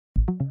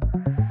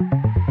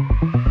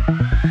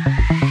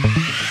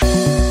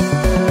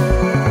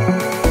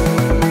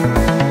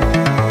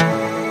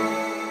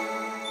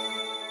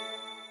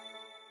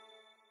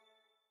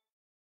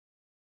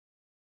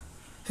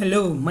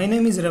Hello, my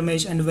name is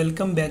Ramesh and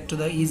welcome back to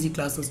the Easy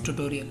Classes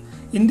tutorial.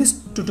 In this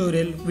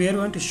tutorial, we are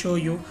going to show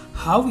you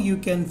how you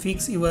can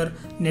fix your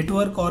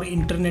network or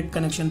internet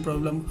connection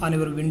problem on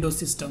your Windows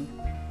system.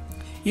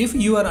 If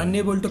you are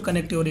unable to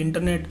connect your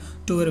internet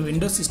to your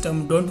Windows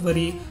system, don't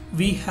worry,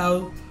 we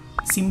have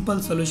simple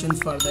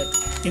solutions for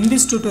that. In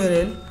this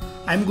tutorial,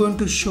 I am going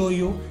to show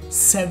you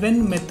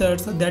 7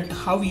 methods that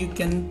how you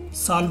can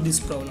solve this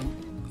problem.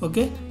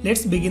 Okay,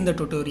 let's begin the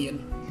tutorial.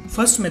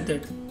 First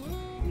method,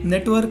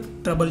 network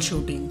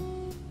troubleshooting.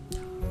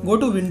 Go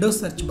to Windows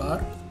search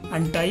bar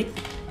and type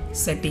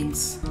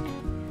settings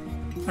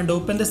and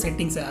open the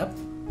settings app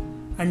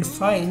and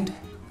find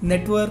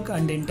network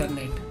and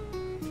internet.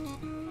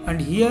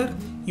 And here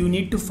you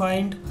need to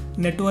find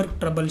network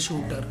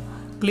troubleshooter.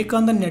 Click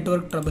on the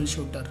network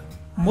troubleshooter.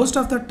 Most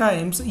of the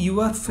times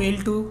you are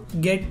failed to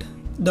get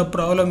the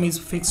problem is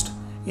fixed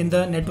in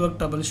the network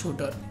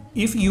troubleshooter.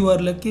 If you are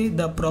lucky,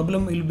 the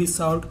problem will be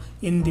solved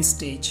in this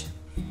stage.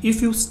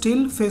 If you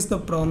still face the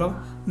problem,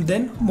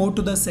 then move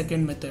to the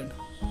second method.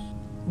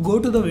 Go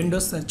to the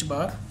Windows search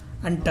bar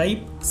and type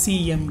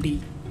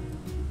CMD.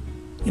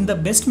 In the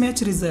best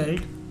match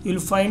result, you'll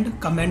find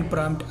command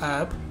prompt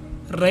app.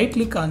 Right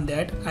click on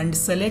that and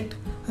select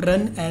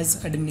run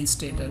as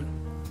administrator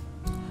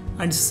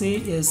and say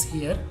yes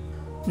here.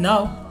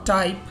 Now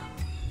type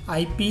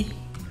ipconfig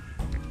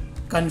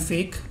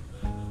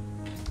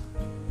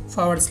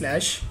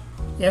 /flushdns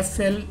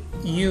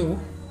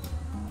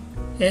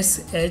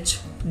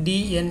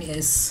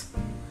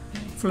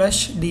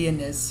flush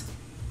DNS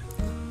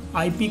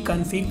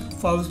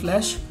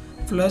ipconfig/flush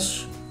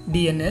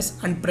DNS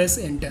and press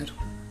enter.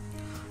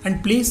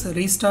 And please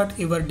restart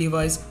your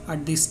device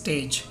at this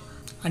stage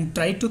and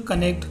try to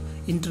connect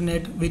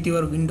internet with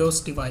your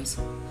Windows device.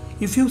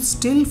 If you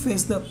still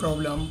face the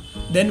problem,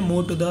 then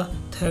move to the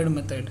third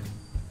method.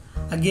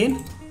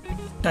 Again,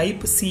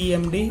 type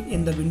CMD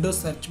in the Windows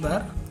search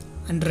bar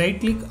and right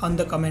click on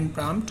the command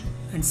prompt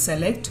and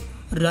select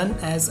run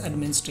as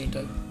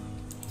administrator.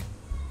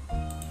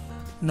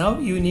 Now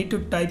you need to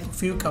type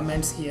few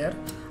commands here,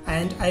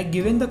 and I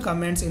given the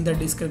commands in the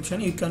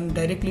description. You can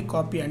directly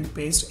copy and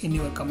paste in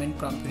your command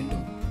prompt window.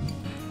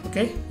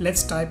 Okay,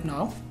 let's type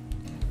now.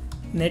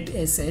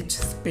 netsh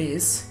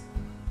space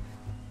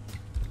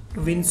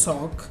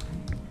winsock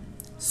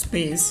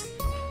space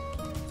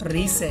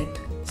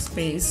reset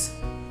space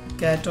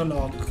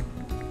catalog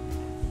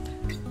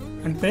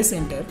and press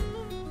enter.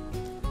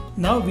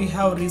 Now we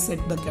have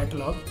reset the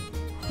catalog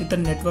with the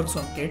network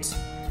sockets,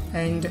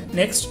 and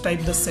next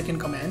type the second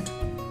command,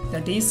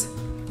 that is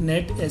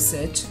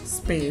netsh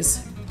space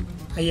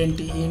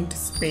int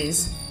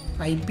space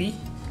ip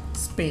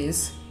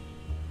space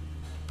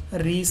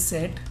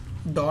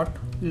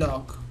reset.log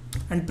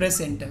and press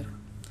enter.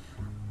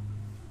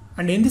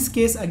 And in this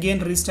case,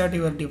 again restart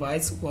your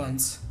device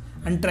once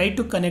and try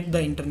to connect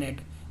the internet.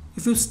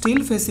 If you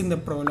still facing the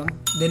problem,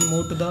 then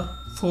move to the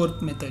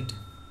fourth method.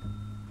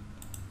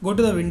 Go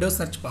to the Windows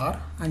search bar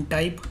and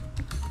type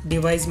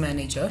device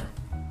manager.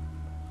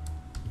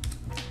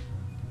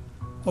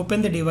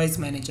 Open the device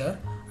manager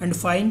and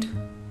find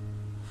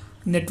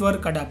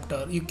network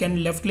adapter. You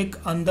can left click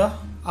on the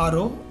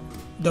arrow,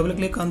 double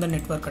click on the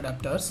network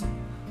adapters,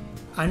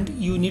 and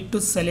you need to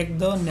select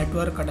the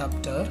network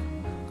adapter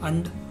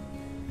and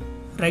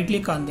right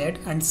click on that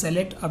and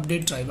select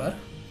update driver.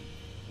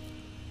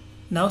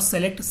 Now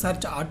select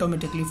search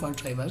automatically for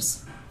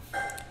drivers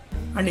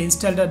and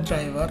install the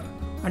driver.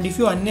 And if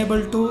you are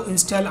unable to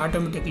install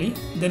automatically,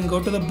 then go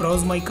to the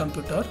browse my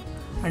computer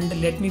and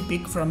let me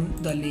pick from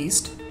the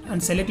list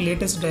and select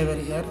latest driver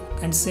here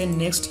and say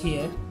next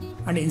here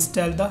and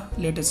install the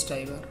latest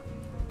driver.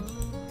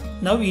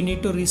 Now you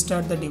need to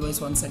restart the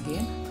device once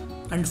again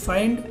and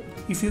find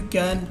if you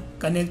can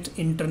connect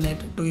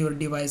internet to your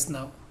device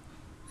now.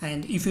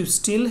 And if you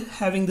still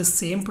having the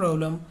same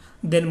problem,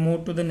 then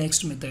move to the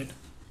next method.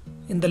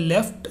 In the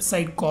left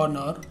side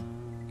corner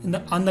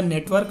on the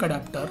network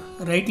adapter,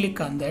 right click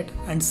on that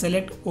and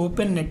select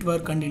open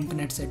network and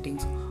internet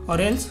settings, or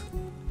else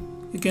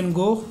you can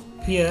go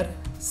here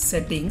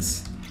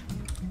settings,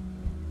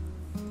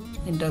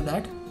 enter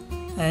that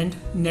and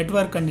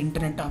network and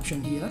internet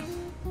option here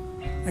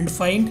and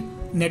find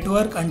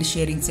network and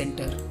sharing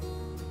center.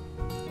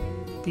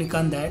 Click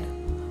on that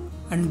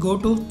and go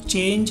to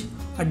change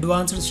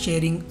advanced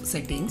sharing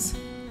settings.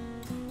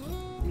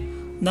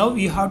 Now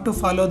you have to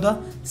follow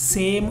the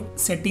same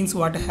settings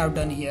what I have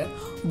done here.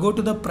 Go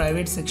to the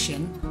private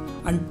section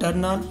and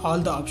turn on all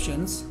the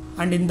options,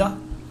 and in the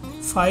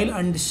file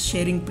and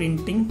sharing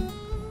printing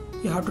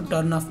you have to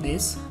turn off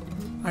this,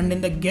 and in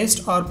the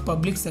guest or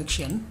public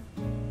section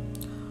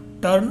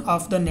turn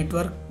off the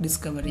network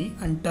discovery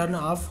and turn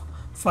off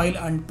file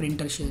and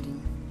printer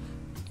sharing.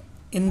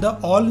 In the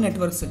all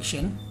network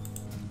section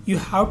you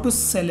have to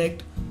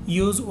select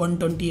use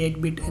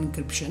 128-bit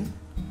encryption,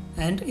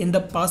 and in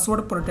the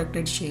password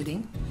protected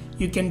sharing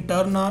you can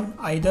turn on,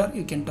 either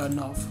you can turn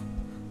off.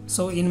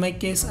 So in my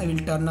case I will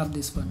turn off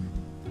this one.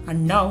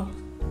 And now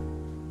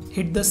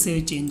hit the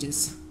save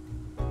changes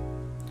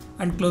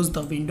and close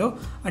the window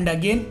and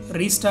again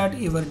restart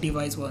your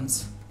device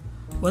once.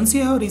 Once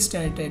you have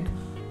restarted,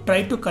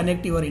 try to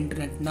connect your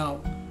internet now,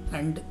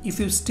 and if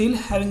you're still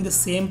having the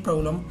same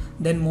problem,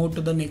 then move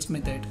to the next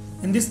method.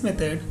 In this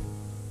method,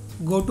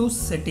 go to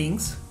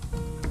settings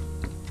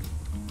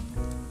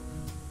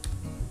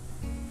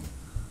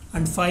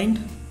and find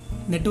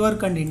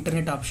network and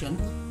internet option,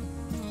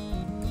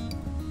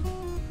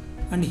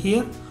 and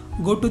here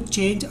go to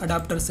change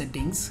adapter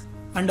settings,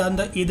 and on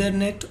the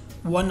Ethernet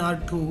 1 or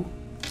 2,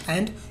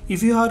 and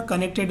if you are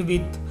connected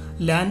with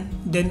LAN,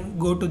 then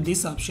go to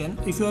this option.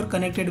 If you are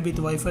connected with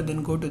Wi-Fi,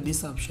 then go to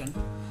this option.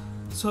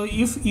 So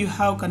if you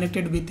have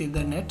connected with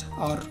Ethernet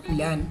or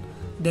LAN,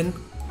 then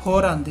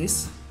hover on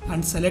this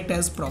and select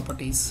as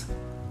properties,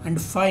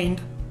 and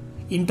find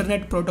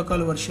Internet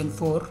Protocol version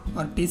 4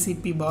 or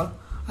TCP bar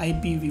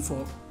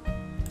IPv4.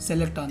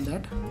 Select on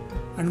that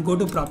and go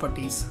to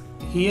properties.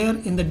 Here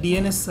in the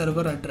DNS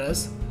server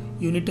address,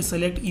 you need to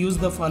select use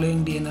the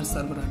following DNS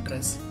server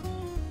address.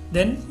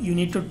 Then you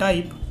need to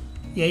type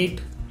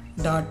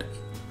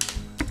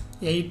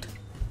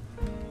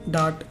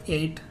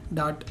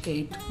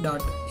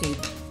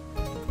 8.8.8.8.8,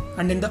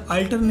 and in the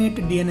alternate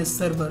DNS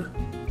server,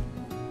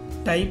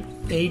 type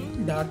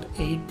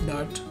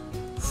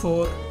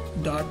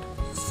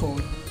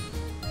 8.8.4.4.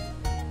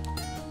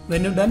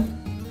 When you're done,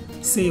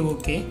 say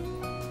OK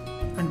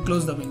and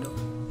close the window.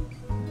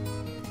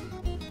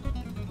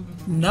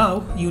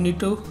 Now you need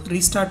to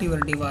restart your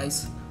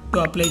device to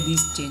apply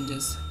these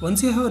changes.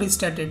 Once you have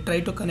restarted, try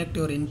to connect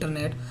your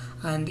internet,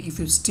 and if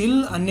you're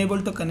still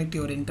unable to connect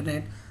your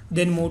internet,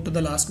 then move to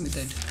the last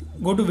method.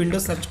 Go to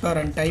Windows search bar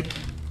and type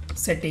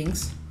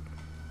settings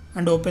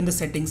and open the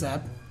settings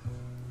app.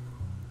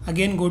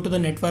 Again go to the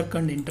network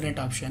and internet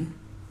option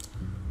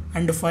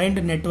and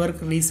find network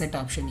reset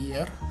option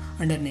here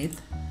underneath.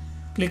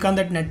 Click on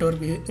that network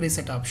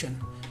reset option.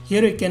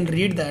 Here you can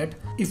read that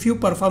if you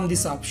perform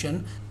this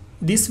option,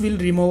 this will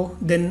remove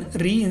then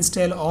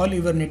reinstall all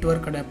your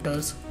network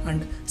adapters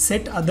and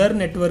set other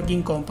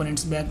networking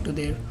components back to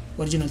their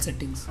original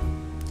settings.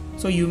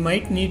 So you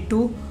might need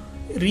to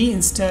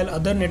reinstall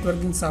other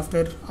networking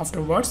software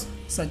afterwards,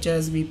 such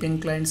as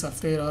VPN client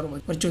software or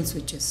virtual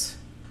switches.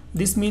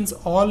 This means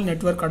all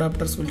network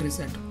adapters will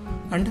reset,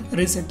 and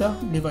reset the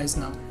device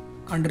now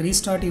and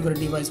restart your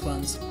device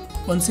once.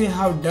 Once you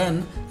have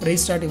done,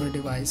 restart your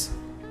device.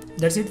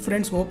 That's it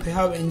friends, hope you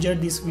have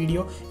enjoyed this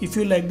video. If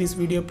you like this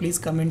video, please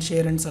comment,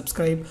 share and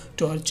subscribe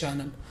to our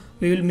channel.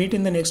 We will meet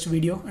in the next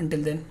video.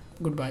 Until then,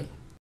 goodbye.